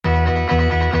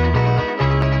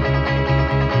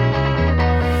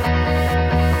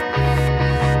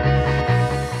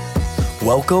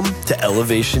Welcome to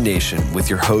Elevation Nation with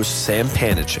your hosts Sam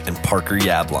Panich and Parker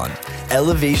Yablon.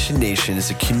 Elevation Nation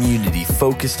is a community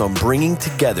focused on bringing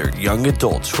together young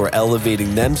adults who are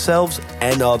elevating themselves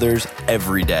and others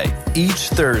every day. Each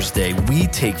Thursday, we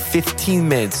take 15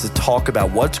 minutes to talk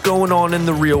about what's going on in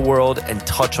the real world and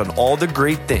touch on all the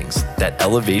great things that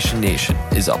Elevation Nation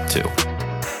is up to.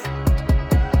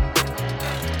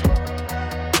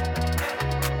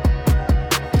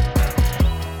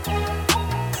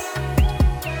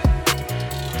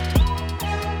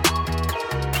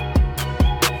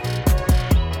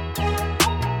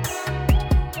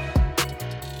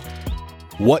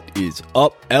 What is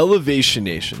up, Elevation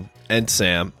Nation? And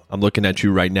Sam, I'm looking at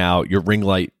you right now. Your ring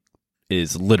light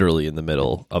is literally in the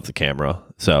middle of the camera.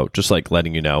 So just like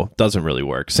letting you know, doesn't really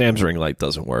work. Sam's ring light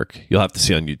doesn't work. You'll have to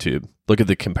see on YouTube. Look at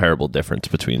the comparable difference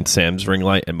between Sam's ring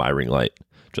light and my ring light.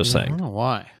 Just saying. I don't know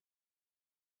why.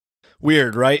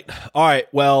 Weird, right? All right,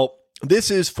 well, this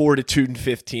is Fortitude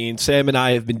 15. Sam and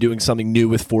I have been doing something new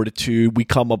with Fortitude. We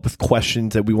come up with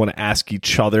questions that we want to ask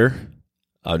each other.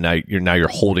 Oh, now you're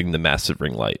holding the massive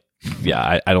ring light.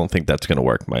 Yeah, I don't think that's going to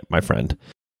work, my friend.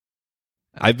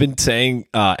 I've been saying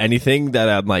anything that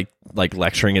I'm like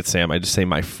lecturing at Sam, I just say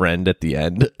my friend at the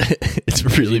end. It's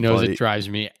really funny. It drives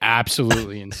me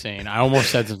absolutely insane. I almost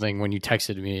said something when you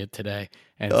texted me today.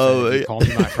 And said, if you call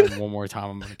me my friend one more time,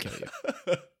 I'm going to kill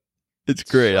you. It's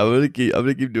great. I'm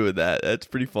gonna keep doing that. That's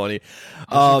pretty funny.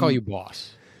 I'm going to call you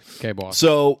boss. Okay, boss.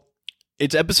 So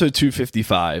it's episode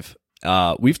 255.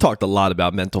 We've talked a lot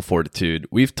about mental fortitude.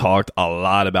 We've talked a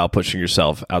lot about pushing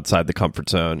yourself outside the comfort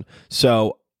zone.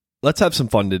 So let's have some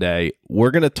fun today.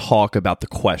 We're going to talk about the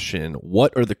question,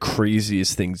 what are the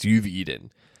craziest things you've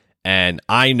eaten? And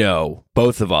I know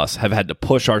both of us have had to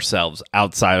push ourselves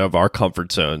outside of our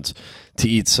comfort zones to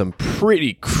eat some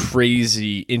pretty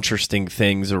crazy, interesting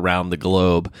things around the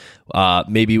globe.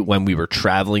 Maybe when we were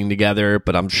traveling together,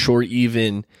 but I'm sure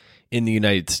even in the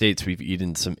United States, we've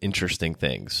eaten some interesting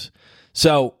things.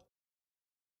 So,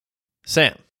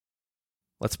 Sam,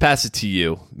 let's pass it to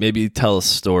you. Maybe tell a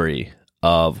story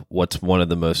of what's one of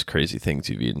the most crazy things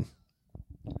you've eaten.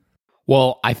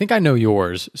 Well, I think I know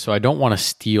yours, so I don't want to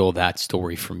steal that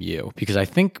story from you because I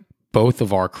think both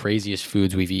of our craziest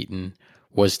foods we've eaten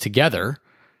was together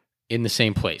in the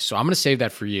same place. So I'm going to save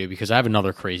that for you because I have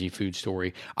another crazy food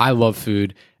story. I love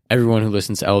food. Everyone who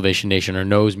listens to Elevation Nation or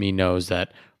knows me knows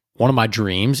that one of my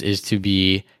dreams is to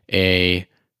be a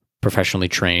professionally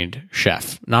trained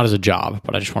chef, not as a job,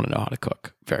 but I just want to know how to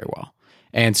cook very well.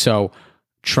 And so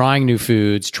trying new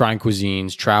foods, trying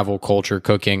cuisines, travel, culture,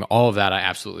 cooking, all of that I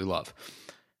absolutely love.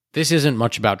 This isn't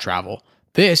much about travel.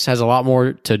 This has a lot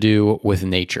more to do with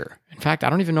nature. In fact,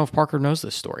 I don't even know if Parker knows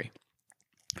this story.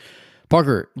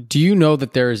 Parker, do you know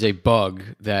that there is a bug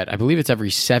that I believe it's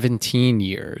every 17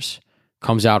 years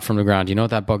comes out from the ground? Do you know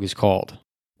what that bug is called?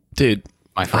 Dude,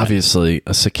 my friend. Obviously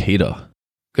a cicada.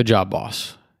 Good job,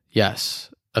 boss. Yes,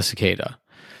 a cicada.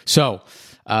 So,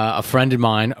 a friend of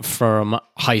mine from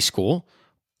high school,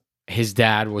 his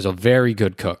dad was a very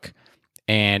good cook,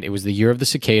 and it was the year of the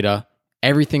cicada.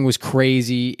 Everything was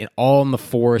crazy, and all in the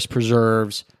forest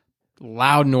preserves,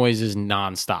 loud noises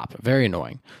nonstop, very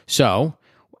annoying. So,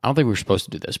 I don't think we were supposed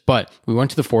to do this, but we went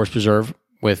to the forest preserve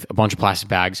with a bunch of plastic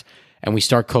bags, and we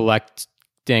start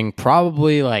collecting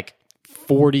probably like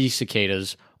 40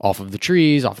 cicadas off of the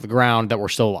trees, off of the ground that were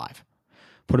still alive.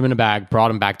 Put him in a bag,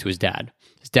 brought him back to his dad.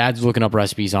 His dad's looking up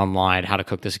recipes online, how to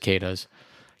cook the cicadas.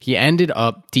 He ended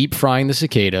up deep frying the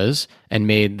cicadas and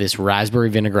made this raspberry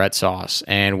vinaigrette sauce,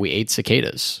 and we ate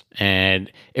cicadas. And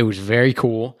it was very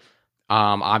cool.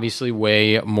 Obviously,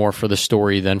 way more for the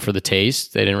story than for the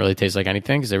taste. They didn't really taste like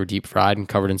anything because they were deep fried and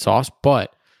covered in sauce,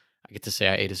 but I get to say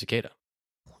I ate a cicada.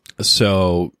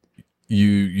 So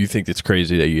you think it's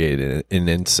crazy that you ate an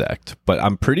insect, but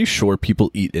I'm pretty sure people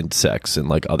eat insects in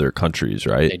like other countries,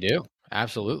 right? They do.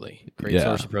 Absolutely. Great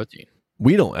source of protein.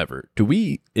 We don't ever. Do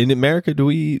we, in America, do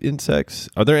we eat insects?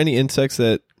 Are there any insects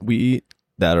that we eat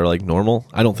that are like normal?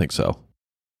 I don't think so.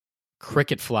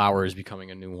 Cricket flower is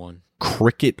becoming a new one.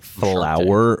 Cricket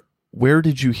flower? Where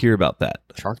did you hear about that?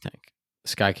 Shark Tank.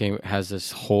 Sky King has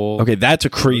this whole... Okay, that's a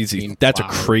crazy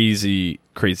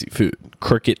food.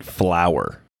 Cricket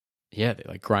flower. Yeah, they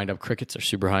like grind up crickets. They're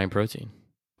super high in protein.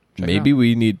 Maybe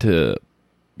we need to,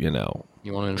 you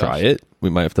want to try it. We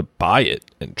might have to buy it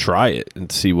and try it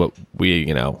and see what we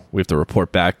have to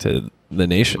report back to the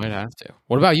nation. Might have to.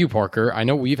 What about you, Parker? I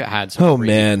know we've had some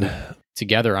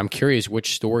together. I'm curious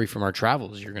which story from our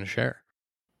travels you're going to share.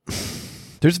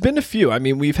 There's been a few. I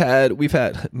mean, we've had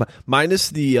minus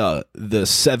the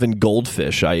 7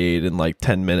 goldfish I ate in like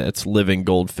 10 minutes, living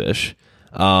goldfish.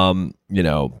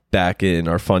 Back in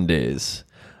our fun days.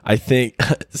 I think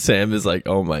Sam is like,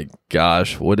 oh my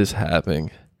gosh, what is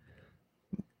happening?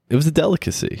 It was a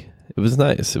delicacy. It was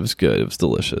nice. It was good. It was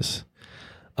delicious.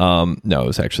 No, it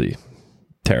was actually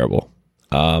terrible.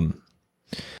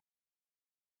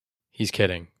 He's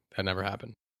kidding. That never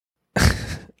happened.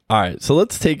 All right, so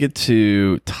let's take it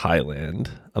to Thailand.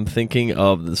 I'm thinking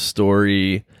of the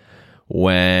story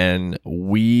when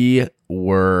we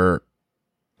were,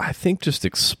 I think, just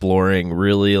exploring,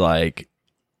 really like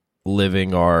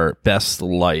living our best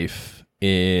life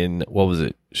in, what was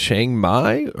it, Chiang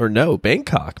Mai? Or no,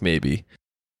 Bangkok maybe.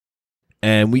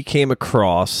 And we came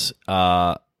across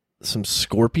some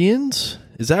scorpions.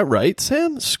 Is that right,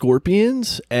 Sam?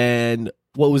 Scorpions. And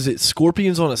what was it?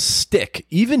 Scorpions on a stick.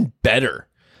 Even better.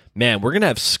 Man, we're going to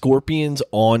have scorpions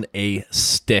on a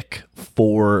stick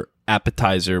for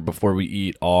appetizer before we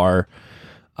eat our,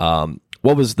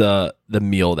 what was the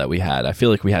meal that we had? I feel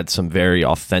like we had some very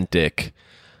authentic,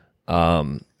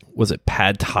 was it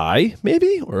pad thai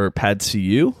maybe? Or pad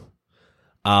see.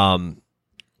 And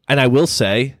I will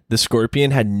say the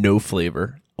scorpion had no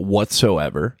flavor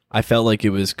whatsoever. I felt like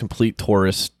it was complete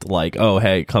tourist, like, oh,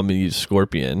 hey, come and eat a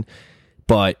scorpion.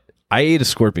 But I ate a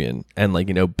scorpion and, like,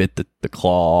 bit the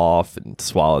claw off and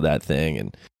swallowed that thing.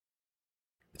 And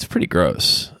it's pretty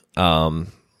gross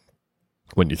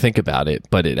when you think about it,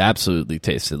 but it absolutely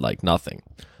tasted like nothing.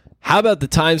 How about the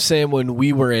time, Sam, when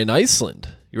we were in Iceland?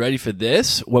 You ready for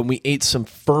this? When we ate some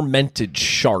fermented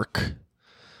shark.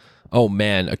 Oh,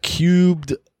 man, a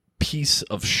cubed piece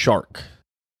of shark.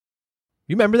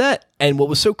 You remember that? And what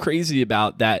was so crazy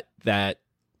about that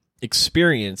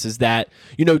experience is that,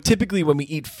 typically when we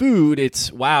eat food,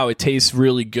 it's, wow, it tastes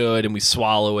really good and we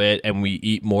swallow it and we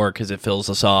eat more because it fills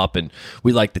us up and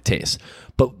we like the taste.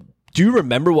 But do you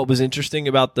remember what was interesting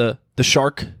about the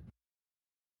shark?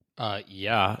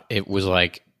 Yeah, it was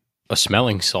like a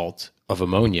smelling salt of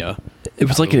ammonia. It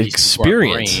was like an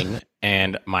experience.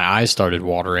 And my eyes started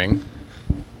watering.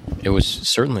 It was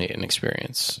certainly an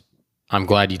experience. I'm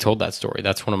glad you told that story.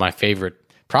 That's one of my favorite,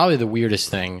 probably the weirdest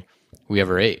thing we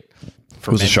ever ate.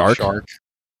 Was a shark?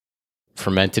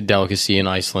 Fermented delicacy in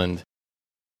Iceland.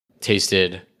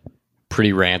 Tasted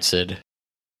pretty rancid,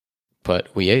 but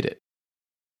we ate it.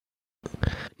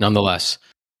 Nonetheless.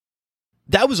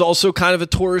 That was also kind of a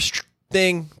tourist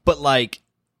thing, but like,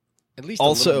 at least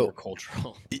also a little more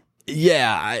cultural.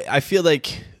 Yeah, I feel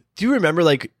like, do you remember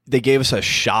like they gave us a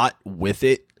shot with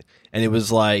it and it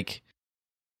was like,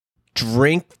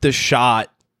 drink the shot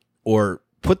or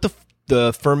put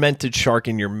the fermented shark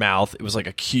in your mouth. It was like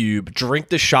a cube. Drink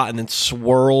the shot and then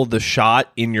swirl the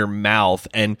shot in your mouth.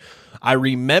 And I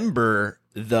remember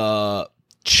the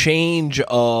change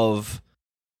of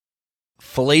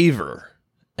flavor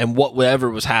and whatever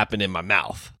was happening in my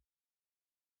mouth.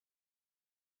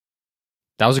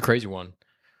 That was a crazy one.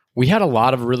 We had a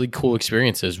lot of really cool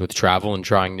experiences with travel and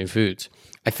trying new foods.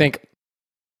 I think,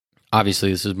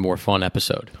 obviously, this is a more fun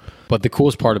episode. But the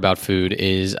coolest part about food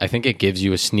is I think it gives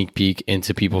you a sneak peek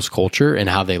into people's culture and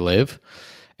how they live.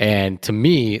 And to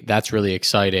me, that's really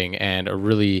exciting and a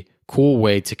really cool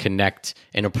way to connect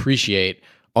and appreciate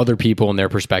other people and their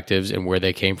perspectives and where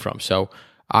they came from. So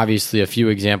obviously a few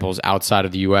examples outside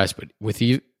of the US, but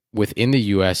within the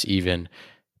US even,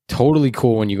 totally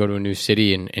cool when you go to a new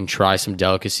city and try some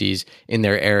delicacies in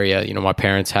their area. My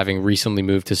parents having recently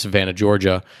moved to Savannah,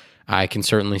 Georgia, I can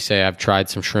certainly say I've tried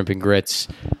some shrimp and grits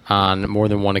on more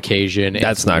than one occasion.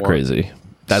 That's not crazy.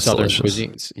 That's Southern delicious.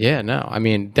 Cuisines. Yeah, no, I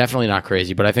mean, definitely not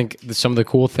crazy. But I think some of the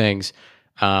cool things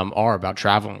are about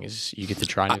traveling is you get to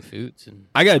try new foods. And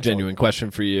I got a genuine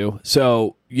question for you.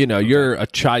 So, you're a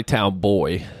Chi-Town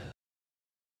boy.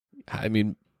 I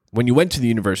mean, when you went to the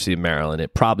University of Maryland,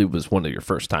 it probably was one of your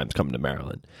first times coming to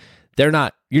Maryland.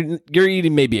 You're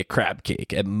eating maybe a crab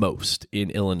cake at most in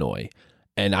Illinois.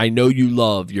 And I know you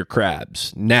love your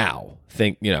crabs. Now,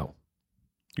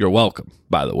 you're welcome,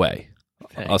 by the way.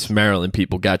 Thanks. Us Maryland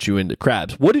people got you into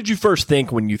crabs. What did you first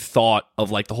think when you thought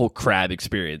of like the whole crab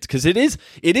experience? Because it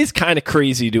is kind of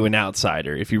crazy to an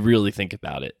outsider if you really think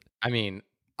about it. I mean,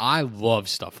 I love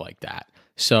stuff like that.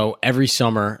 So every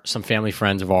summer, some family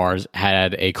friends of ours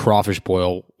had a crawfish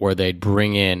boil where they'd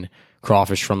bring in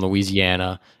crawfish from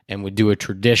Louisiana and would do a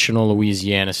traditional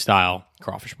Louisiana style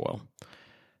crawfish boil.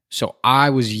 So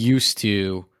I was used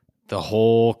to the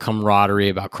whole camaraderie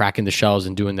about cracking the shells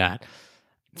and doing that.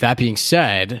 That being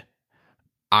said,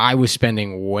 I was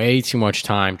spending way too much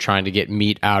time trying to get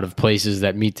meat out of places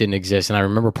that meat didn't exist. And I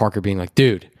remember Parker being like,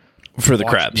 dude, for the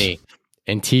crabs me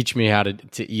and teach me how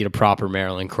to eat a proper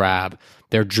Maryland crab.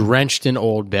 They're drenched in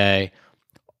Old Bay,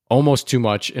 almost too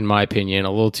much, in my opinion,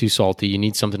 a little too salty. You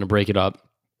need something to break it up.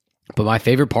 But my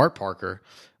favorite part, Parker,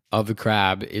 of the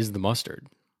crab is the mustard.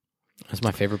 That's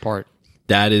my favorite part.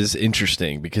 That is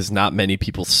interesting because not many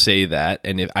people say that,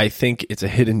 and I think it's a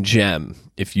hidden gem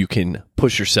if you can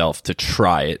push yourself to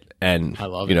try it. And I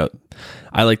love it.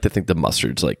 I like to think the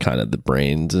mustard's like kind of the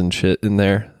brains and shit in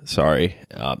there. Sorry,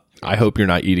 I hope you're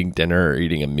not eating dinner or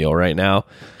eating a meal right now.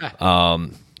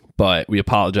 But we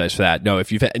apologize for that. No,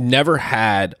 if you've never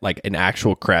had like an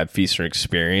actual crab feaster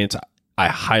experience, I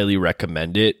highly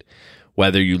recommend it.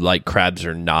 Whether you like crabs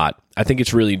or not, I think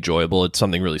it's really enjoyable. It's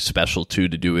something really special too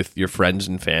to do with your friends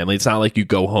and family. It's not like you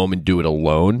go home and do it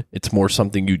alone. It's more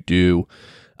something you do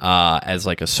as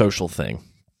like a social thing.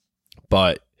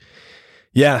 But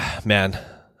yeah, man,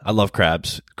 I love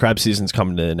crabs. Crab season's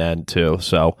coming to an end too,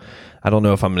 so I don't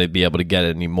know if I'm going to be able to get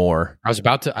it anymore. I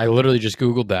literally just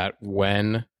Googled that.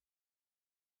 When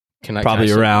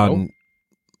probably around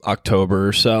October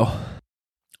or so.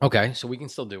 Okay, so we can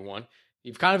still do one.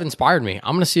 You've kind of inspired me.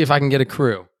 I'm going to see if I can get a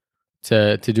crew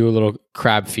to do a little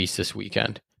crab feast this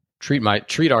weekend.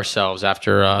 Treat ourselves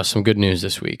after some good news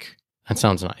this week. That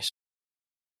sounds nice.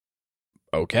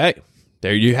 Okay,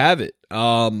 there you have it.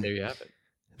 There you have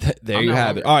it. There you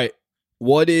have it. All right,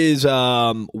 what is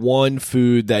one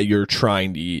food that you're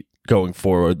trying to eat going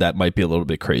forward that might be a little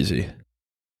bit crazy?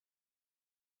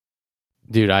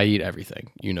 Dude, I eat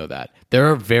everything. You know that. There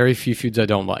are very few foods I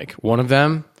don't like. One of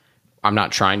them, I'm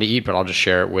not trying to eat, but I'll just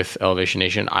share it with Elevation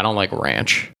Nation. I don't like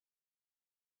ranch.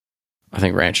 I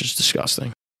think ranch is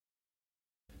disgusting.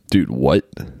 Dude, what?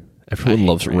 Everyone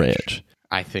loves ranch.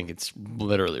 I think it's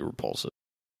literally repulsive.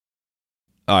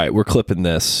 All right, we're clipping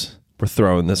this. We're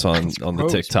throwing this on the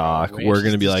TikTok. We're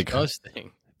going to be disgusting.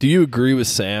 Like, do you agree with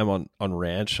Sam on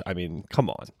ranch? I mean, come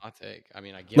on. I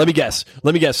guess.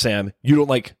 Let me guess, Sam. You don't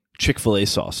like Chick-fil-A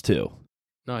sauce too?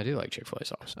 No, I do like Chick-fil-A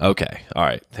sauce. Okay. All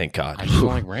right. Thank God. I just don't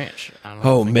like ranch.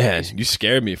 Oh, man. You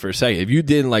scared me for a second. If you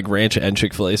didn't like ranch and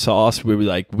Chick-fil-A sauce, we'd be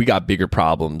like, we got bigger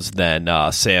problems than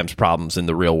Sam's problems in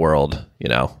the real world, you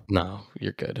know? No,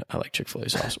 you're good. I like Chick-fil-A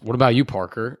sauce. What about you,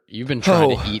 Parker? You've been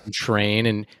trying to eat and train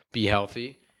and be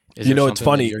healthy. It's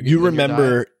funny. You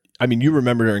remember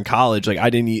during college, like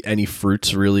I didn't eat any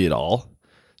fruits really at all.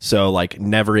 So like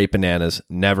never ate bananas,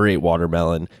 never ate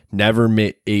watermelon, never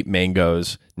ate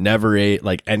mangoes, never ate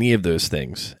like any of those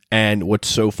things. And what's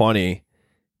so funny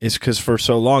is because for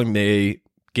so long they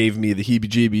gave me the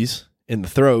heebie-jeebies in the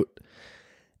throat.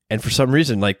 And for some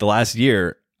reason, like the last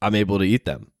year, I'm able to eat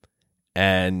them.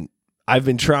 And I've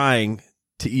been trying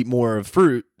to eat more of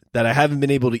fruit that I haven't been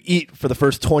able to eat for the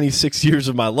first 26 years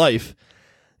of my life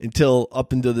until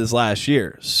this last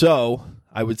year. So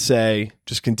I would say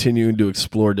just continuing to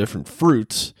explore different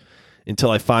fruits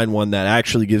until I find one that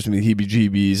actually gives me the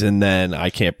heebie-jeebies, and then I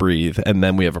can't breathe, and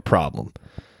then we have a problem.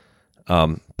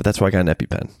 But that's why I got an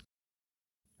EpiPen.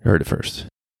 You heard it first.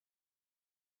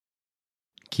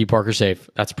 Keep Parker safe.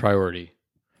 That's a priority.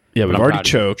 Yeah, we've already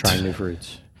choked. Trying new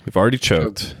fruits. We've already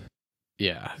choked.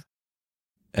 Yeah.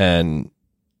 And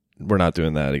we're not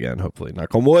doing that again, hopefully.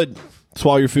 Knock on wood.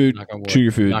 Swallow your food. Chew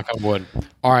your food. Knock on wood.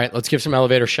 All right, let's give some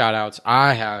elevator shout outs.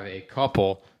 I have a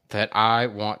couple that I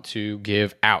want to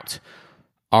give out.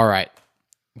 All right.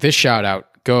 This shout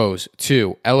out goes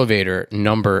to elevator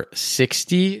number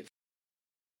 60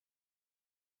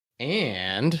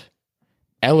 and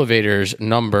elevators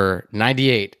number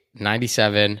 98,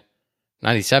 97,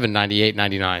 98,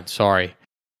 99. Sorry.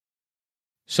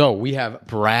 So we have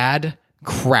Brad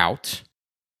Kraut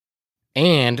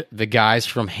and the guys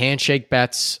from Handshake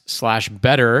Bets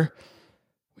 /Better.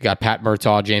 We got Pat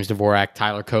Murtaugh, James Dvorak,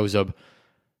 Tyler Kozub.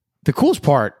 The coolest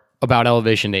part about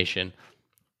Elevation Nation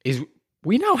is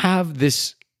we now have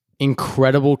this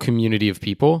incredible community of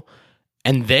people,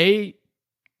 and they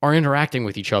are interacting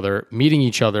with each other, meeting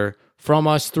each other from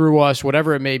us, through us,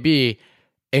 whatever it may be,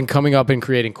 and coming up and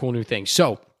creating cool new things.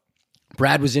 So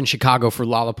Brad was in Chicago for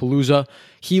Lollapalooza.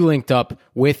 He linked up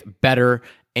with Better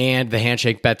and the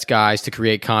Handshake Bets guys to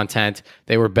create content.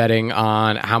 They were betting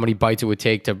on how many bites it would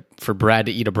take for Brad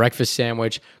to eat a breakfast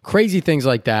sandwich, crazy things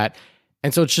like that.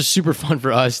 And so it's just super fun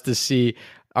for us to see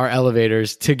our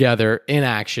elevators together in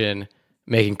action,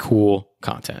 making cool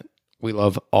content. We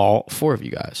love all four of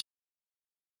you guys.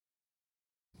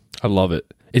 I love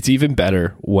it. It's even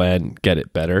better when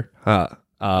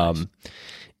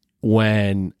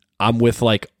when I'm with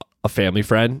like a family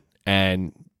friend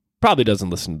and probably doesn't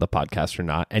listen to the podcast or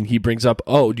not, and he brings up,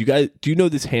 "Oh, do you know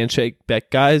this Handshake Bet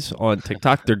guys on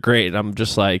TikTok? They're great." And I'm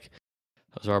just like,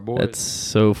 "Those are our boys." That's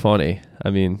so funny. I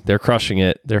mean, they're crushing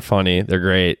it. They're funny. They're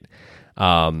great.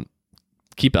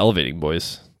 Keep elevating,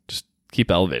 boys. Just keep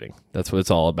elevating. That's what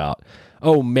it's all about.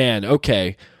 Oh man.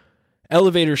 Okay.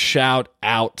 Elevator shout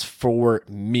out for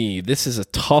me. This is a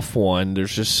tough one.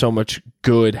 There's just so much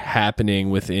good happening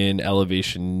within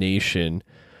Elevation Nation.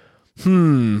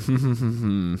 I'm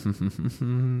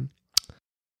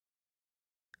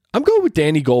going with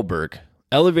Danny Goldberg.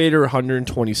 Elevator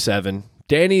 127.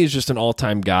 Danny is just an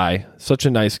all-time guy. Such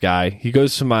a nice guy. He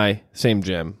goes to my same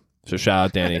gym. So shout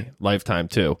out Danny. Lifetime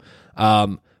too.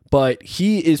 But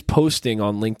he is posting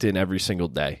on LinkedIn every single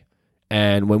day.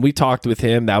 And when we talked with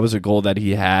him, that was a goal that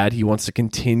he had. He wants to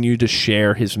continue to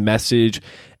share his message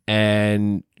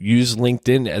and use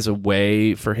LinkedIn as a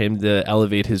way for him to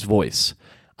elevate his voice.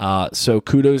 So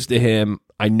kudos to him.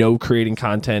 I know creating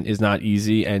content is not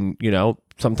easy, and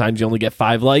sometimes you only get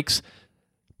 5 likes,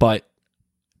 but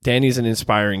Danny's an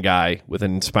inspiring guy with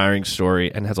an inspiring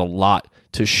story and has a lot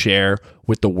to share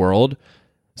with the world.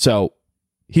 So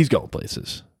he's going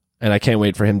places. And I can't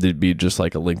wait for him to be just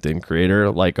like a LinkedIn creator,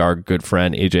 like our good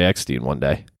friend AJ Eckstein one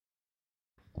day.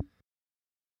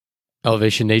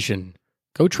 Elevation Nation,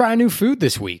 go try new food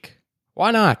this week. Why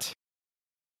not?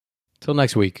 Till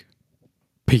next week.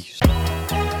 Peace.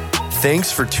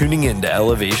 Thanks for tuning in to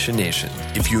Elevation Nation.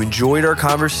 If you enjoyed our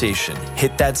conversation,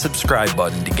 hit that subscribe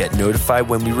button to get notified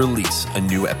when we release a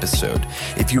new episode.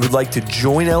 If you would like to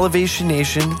join Elevation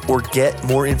Nation or get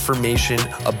more information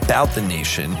about the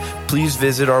nation, please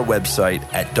visit our website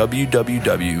at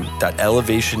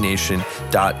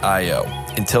www.elevationnation.io.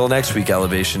 Until next week,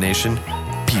 Elevation Nation,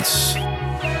 peace.